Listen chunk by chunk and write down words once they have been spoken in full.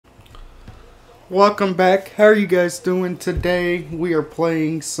Welcome back. How are you guys doing today? We are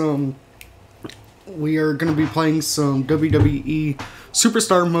playing some. We are going to be playing some WWE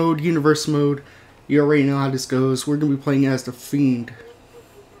Superstar Mode, Universe Mode. You already know how this goes. We're going to be playing as the Fiend.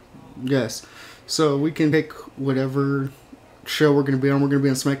 Yes. So we can pick whatever show we're going to be on. We're going to be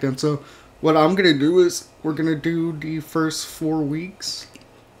on SmackDown. So what I'm going to do is we're going to do the first 4 weeks.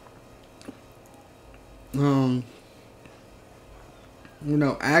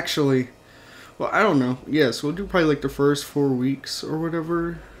 Actually. Well, I don't know. Yes, we'll do probably like the first 4 weeks or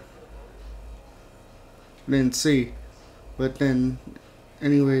whatever. Then see. But then,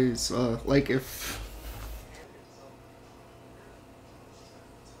 anyways, like if...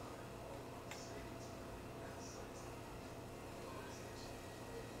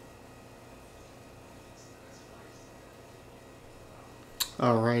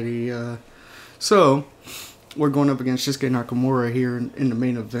 Alrighty, so, we're going up against Shinsuke Nakamura here in the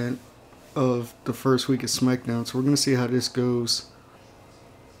main event of the first week of SmackDown. So we're going to see how this goes.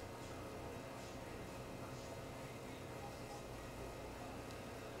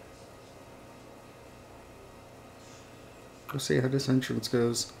 Let's see how this entrance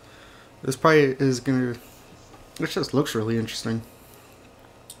goes. This probably is going to... It just looks really interesting.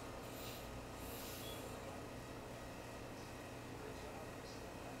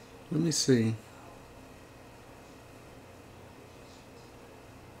 Let me see.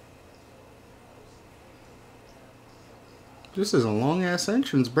 This is a long ass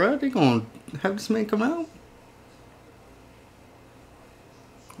entrance, bro. They gonna have this man come out?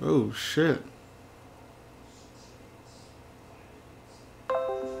 Oh shit.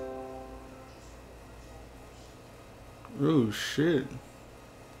 Oh shit.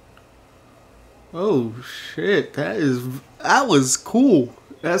 Oh shit. That was cool.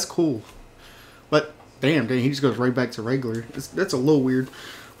 That's cool. But damn, he just goes right back to regular. That's a little weird.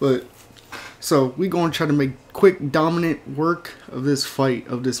 But so we gonna try to make quick dominant work of this fight,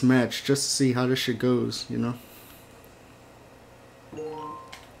 of this match, just to see how this shit goes, you know.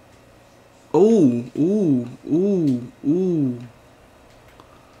 Oh, ooh, ooh, ooh.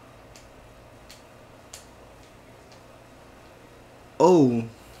 Oh.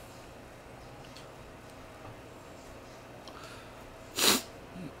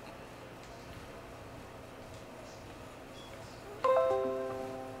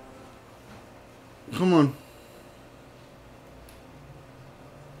 Come on.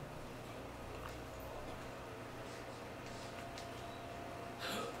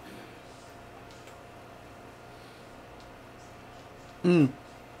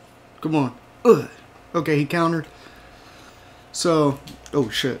 Come on. Ugh. Okay, he countered. So, oh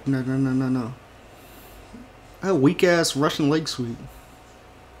shit. No. A weak ass Russian leg sweep.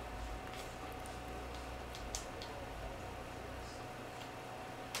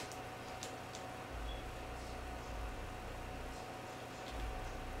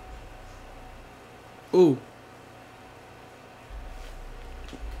 Ooh.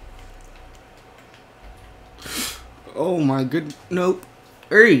 Oh my good. Nope.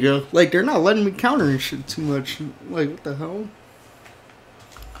 There you go. Like, they're not letting me counter and shit too much. Like, what the hell?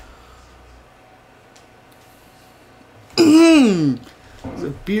 It's a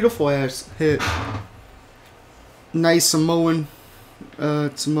beautiful ass hit. Nice Samoan.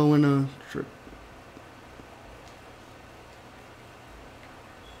 Trip.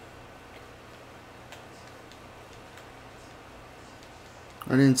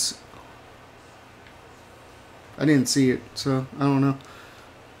 I didn't see it, so I don't know.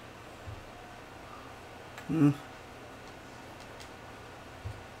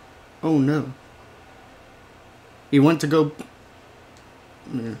 Oh no. He went to go.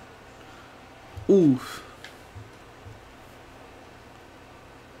 Yeah. Oof.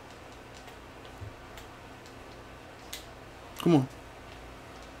 Come on.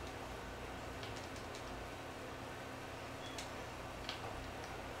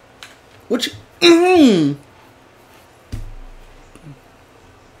 What you...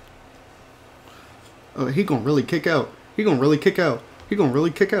 Oh, he gonna really kick out. He gonna really kick out. He gonna really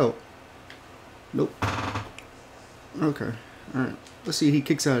kick out. Nope. Okay. Alright. Let's see if he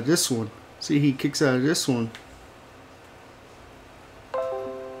kicks out of this one. See if he kicks out of this one.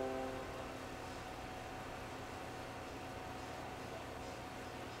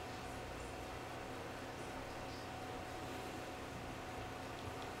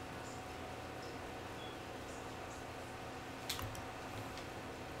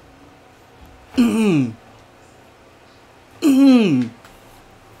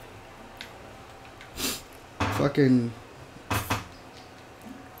 Fucking...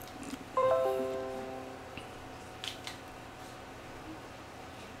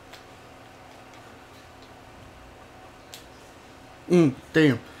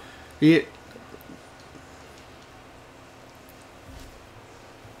 Damn. Yeah.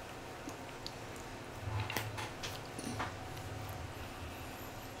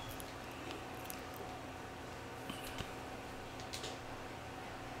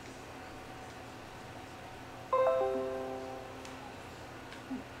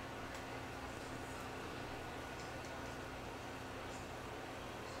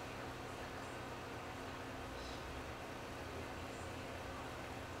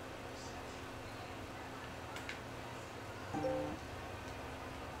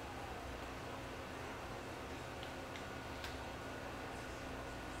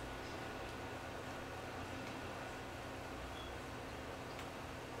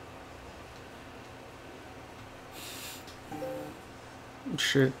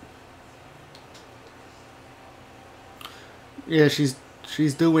 Shit. Yeah, she's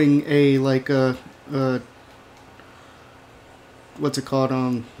doing a like a what's it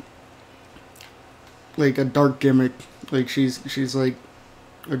called, like a dark gimmick. Like she's like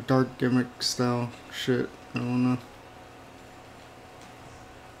a dark gimmick style shit. I don't know.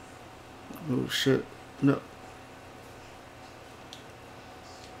 Oh shit. No.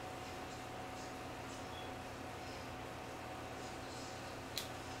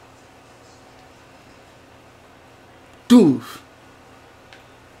 Doof.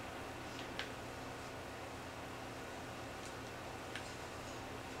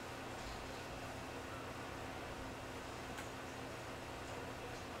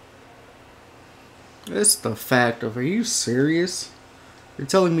 It's the fact of, are you serious? You're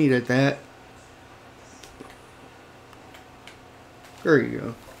telling me that there you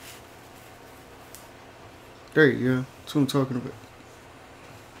go. There you go. That's what I'm talking about.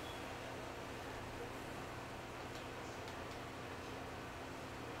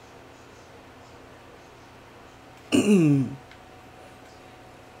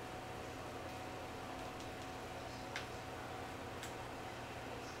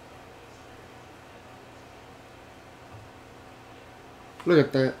 Look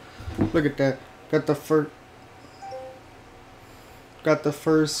at that. Look at that. Got the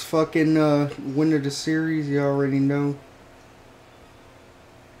first fucking win of the series, you already know.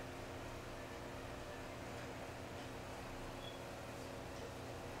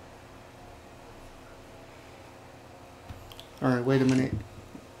 Alright, wait a minute.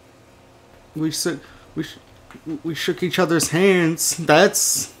 We shook each other's hands.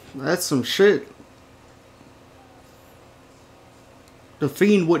 That's some shit. The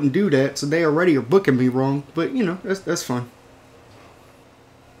Fiend wouldn't do that, so they already are booking me wrong. But you know, that's fine.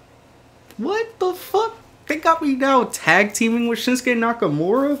 What the fuck? They got me now tag teaming with Shinsuke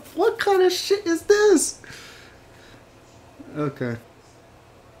Nakamura? What kind of shit is this? Okay.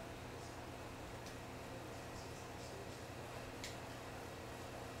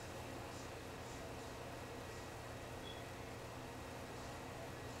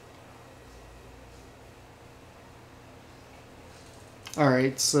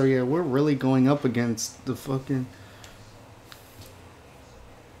 Alright, so yeah, we're really going up against the fucking...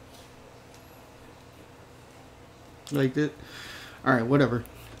 like that. Alright, whatever.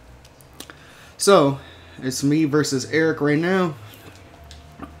 So, it's me versus Eric right now.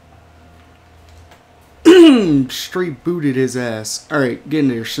 Straight booted his ass. Alright, get in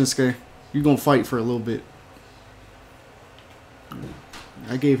there, Shinsuke. You gonna fight for a little bit.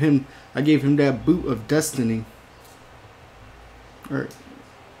 I gave him that boot of destiny. Alright.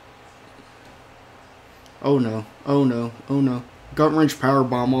 Oh no. Oh no. Oh no. Gut wrench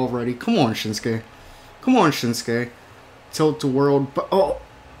powerbomb already. Come on, Shinsuke. Come on, Shinsuke. Tilt to world. But oh.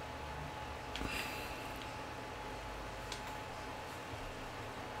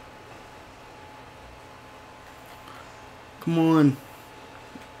 Come on.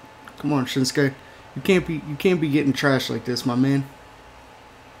 Come on, Shinsuke. You can't be getting trashed like this, my man.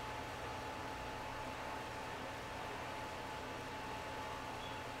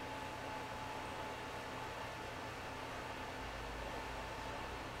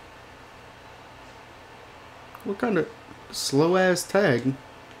 What kind of slow ass tag?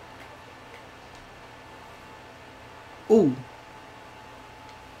 Ooh.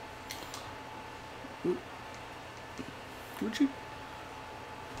 Would you?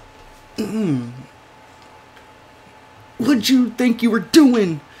 What'd you think you were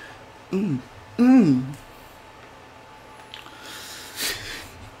doing?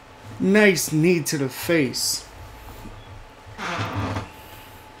 Nice knee to the face.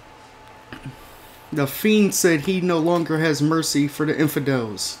 The Fiend said he no longer has mercy for the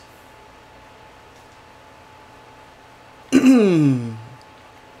infidels.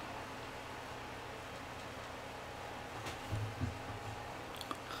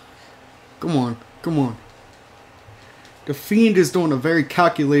 Come on. Come on. The Fiend is doing a very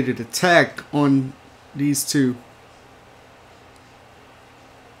calculated attack on these two.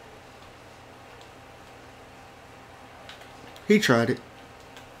 He tried it.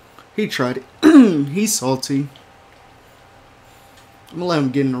 He tried it. He's salty. I'm gonna let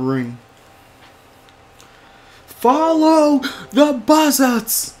him get in the ring. Follow the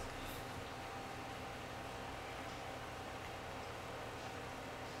buzzards!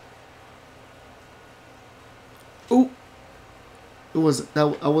 Oh, it wasn't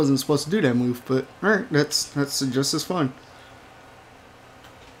that. I wasn't supposed to do that move, but all right, that's just as fun.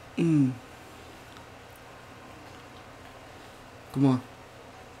 Come on.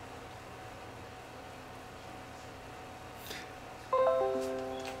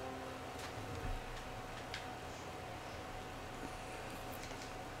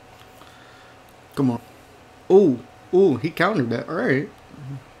 Come on. Oh, oh, he countered that. All right.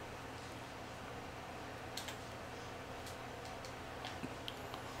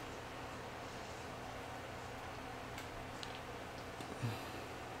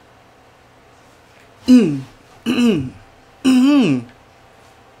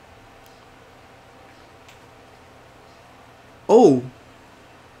 Oh.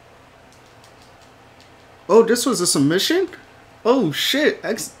 Oh, this was a submission? Oh, shit.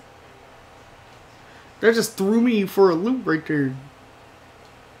 That just threw me for a loop right there.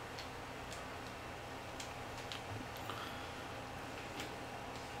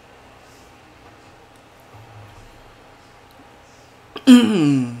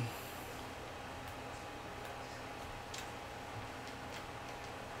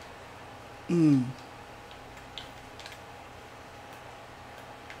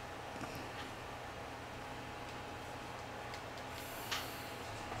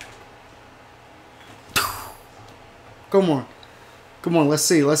 Come on. Come on, let's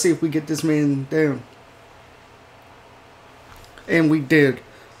see. Let's see if we get this man down. And we did.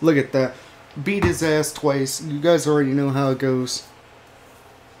 Look at that. Beat his ass twice. You guys already know how it goes.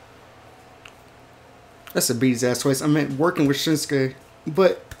 That's a beat his ass twice. I meant working with Shinsuke.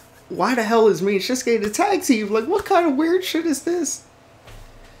 But why the hell is me and Shinsuke in the tag team? Like, what kind of weird shit is this?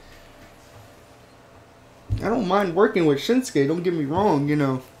 I don't mind working with Shinsuke. Don't get me wrong, you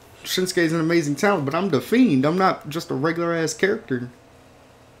know. Shinsuke is an amazing talent, but I'm the Fiend. I'm not just a regular ass character.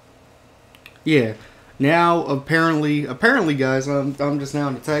 Yeah. Now apparently guys, I'm just now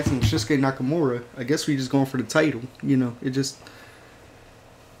in the tag team with Shinsuke Nakamura. I guess we just going for the title. You know, it just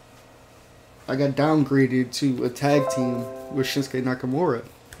I got downgraded to a tag team with Shinsuke Nakamura.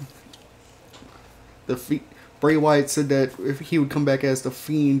 Bray Wyatt said that if he would come back as the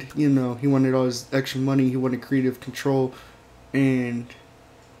Fiend, you know, he wanted all his extra money, he wanted creative control, and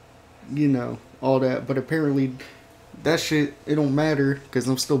you know, all that. But apparently that shit, it don't matter because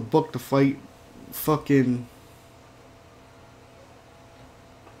I'm still booked to fight fucking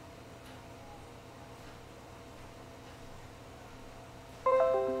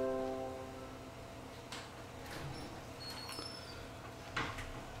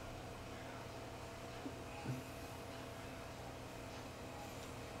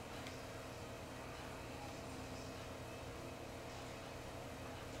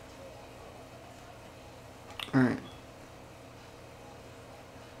alright.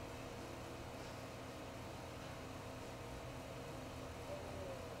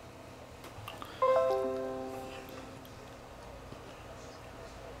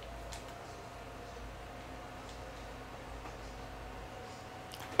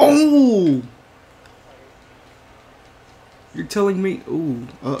 Oh! You're telling me? Ooh,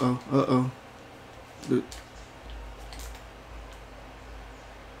 uh-oh.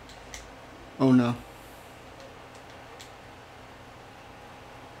 Oh no.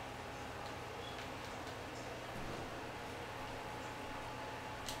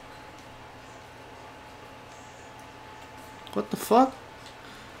 What the fuck?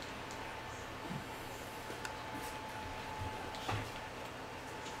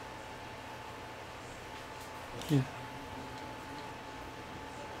 Yeah.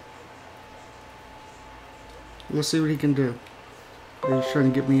 We'll see what he can do. He's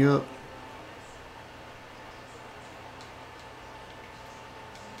trying to get me up.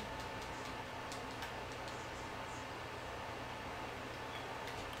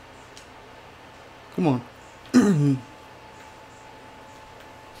 Come on.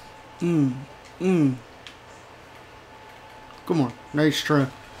 Come on. Nice try.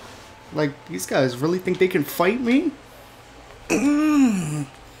 Like, these guys really think they can fight me?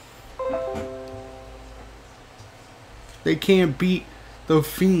 They can't beat the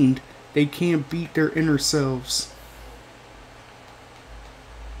Fiend. They can't beat their inner selves.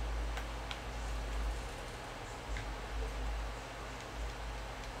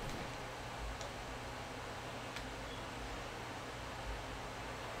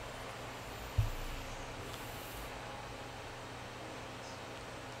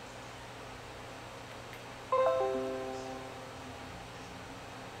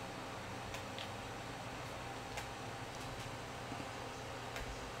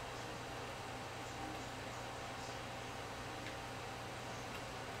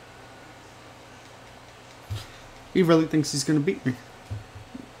 He really thinks he's gonna beat me.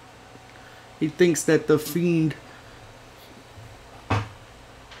 He thinks that the Fiend...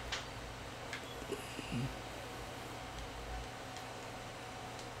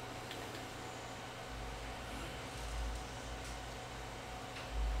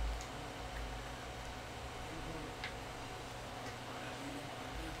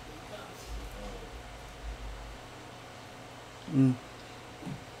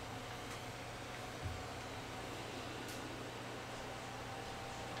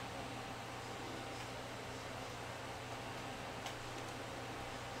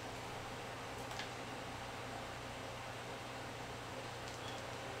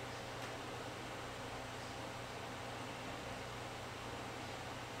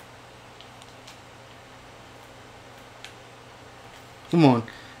 Come on.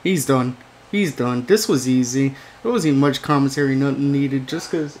 He's done. He's done. This was easy. There wasn't even much commentary, nothing needed, just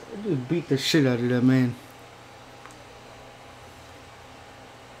because I just beat the shit out of that man.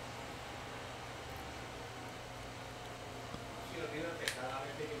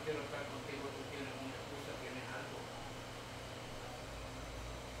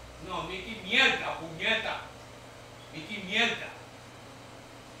 No, Mickey mierda, puñeta. Mickey mierda.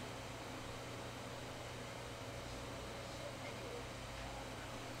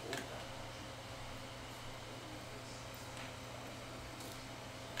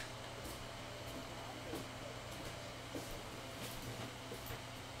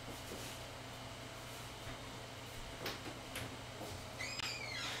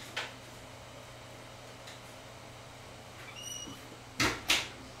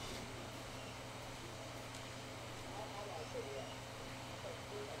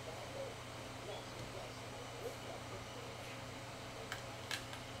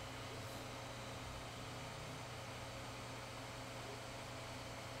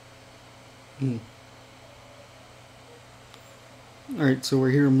 Alright, so we're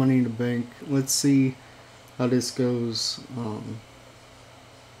here in Money in the Bank. Let's see how this goes.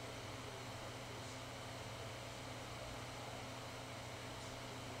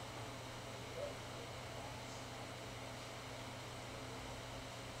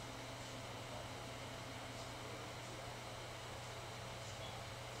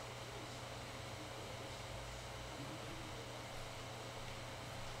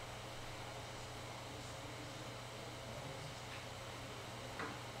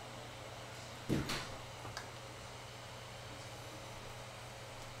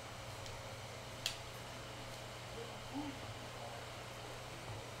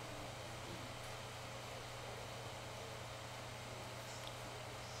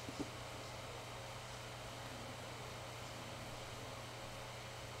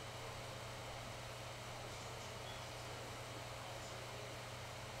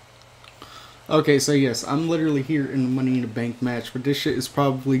 Okay, so yes, I'm literally here in the Money in the Bank match, but this shit is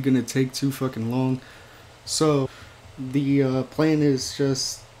probably gonna take too fucking long. So, the plan is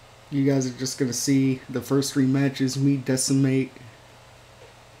just, you guys are just gonna see the first 3 matches, me decimate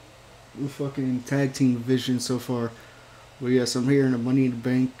the fucking tag team division so far. But yes, I'm here in the Money in the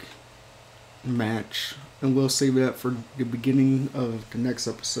Bank match, and we'll save that for the beginning of the next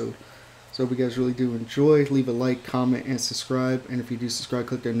episode. So hope you guys really do enjoy. Leave a like, comment, and subscribe. And if you do subscribe,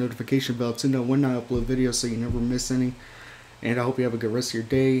 click that notification bell to know when I upload videos so you never miss any. And I hope you have a good rest of your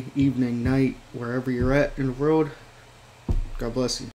day, evening, night, wherever you're at in the world. God bless you.